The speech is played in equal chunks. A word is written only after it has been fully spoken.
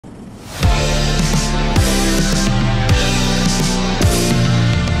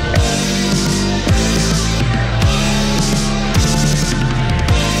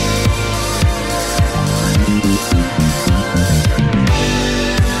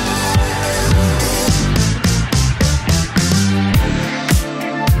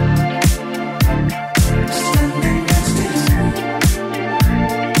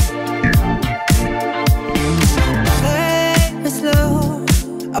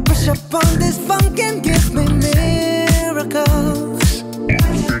Wash up on this funk and give me miracles.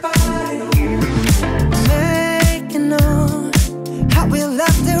 Make it known how we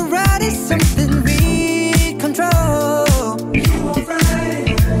love to ride is something we control.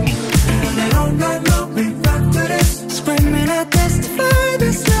 Screaming, I testify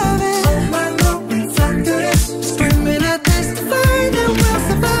this loving. Screaming, I testify that we'll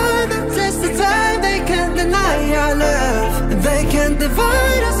survive the test of time. They can't deny our love. They can't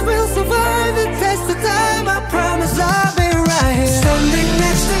divide us. We'll survive the test of time. I promise I'll be right here, standing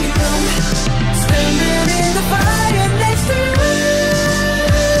next to you, standing in the fire next to you.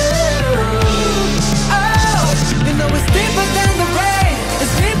 Oh, you know it's deeper than the rain,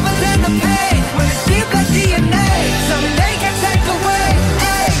 it's deeper than the pain. When it's deep like DNA, something they can take away.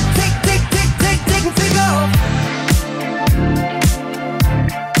 Hey, tick, tick, tick, tick, tick, tick off.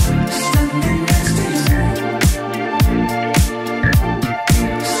 Standing next to you,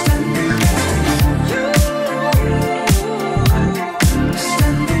 standing next to you,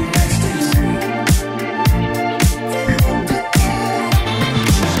 standing next to you.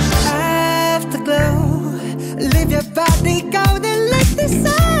 Afterglow, leave your body golden like the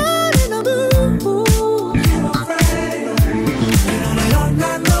sun in the moon.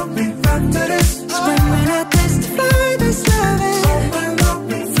 Screaming, I testify this loving.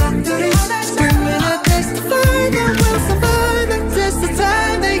 Screaming, I testify that we'll survive the test of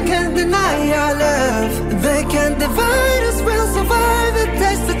time. They can't deny our love. They can't divide us. We'll survive the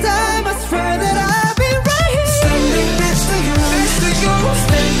test of time. I swear that I'll be right here, standing next to you, next to you,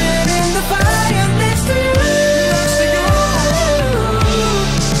 standing in the fire next to you.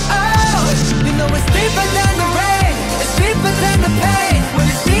 Oh, you know it's deeper than the rain, it's deeper than the pain. When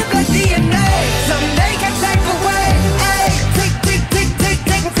it's deep like DNA, something they can take away. Hey, tick, tick, tick, tick,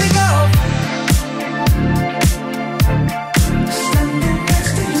 tick, tick off. Standing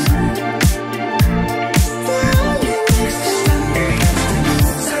next to you, standing next to you, standing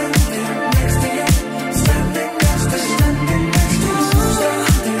next to you, standing next to you, standing next to you,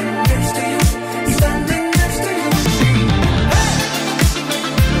 standing next to you, standing next to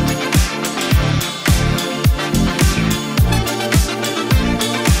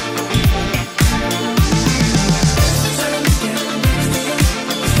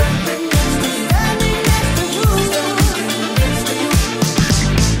you.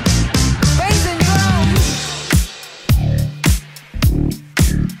 Raising your own.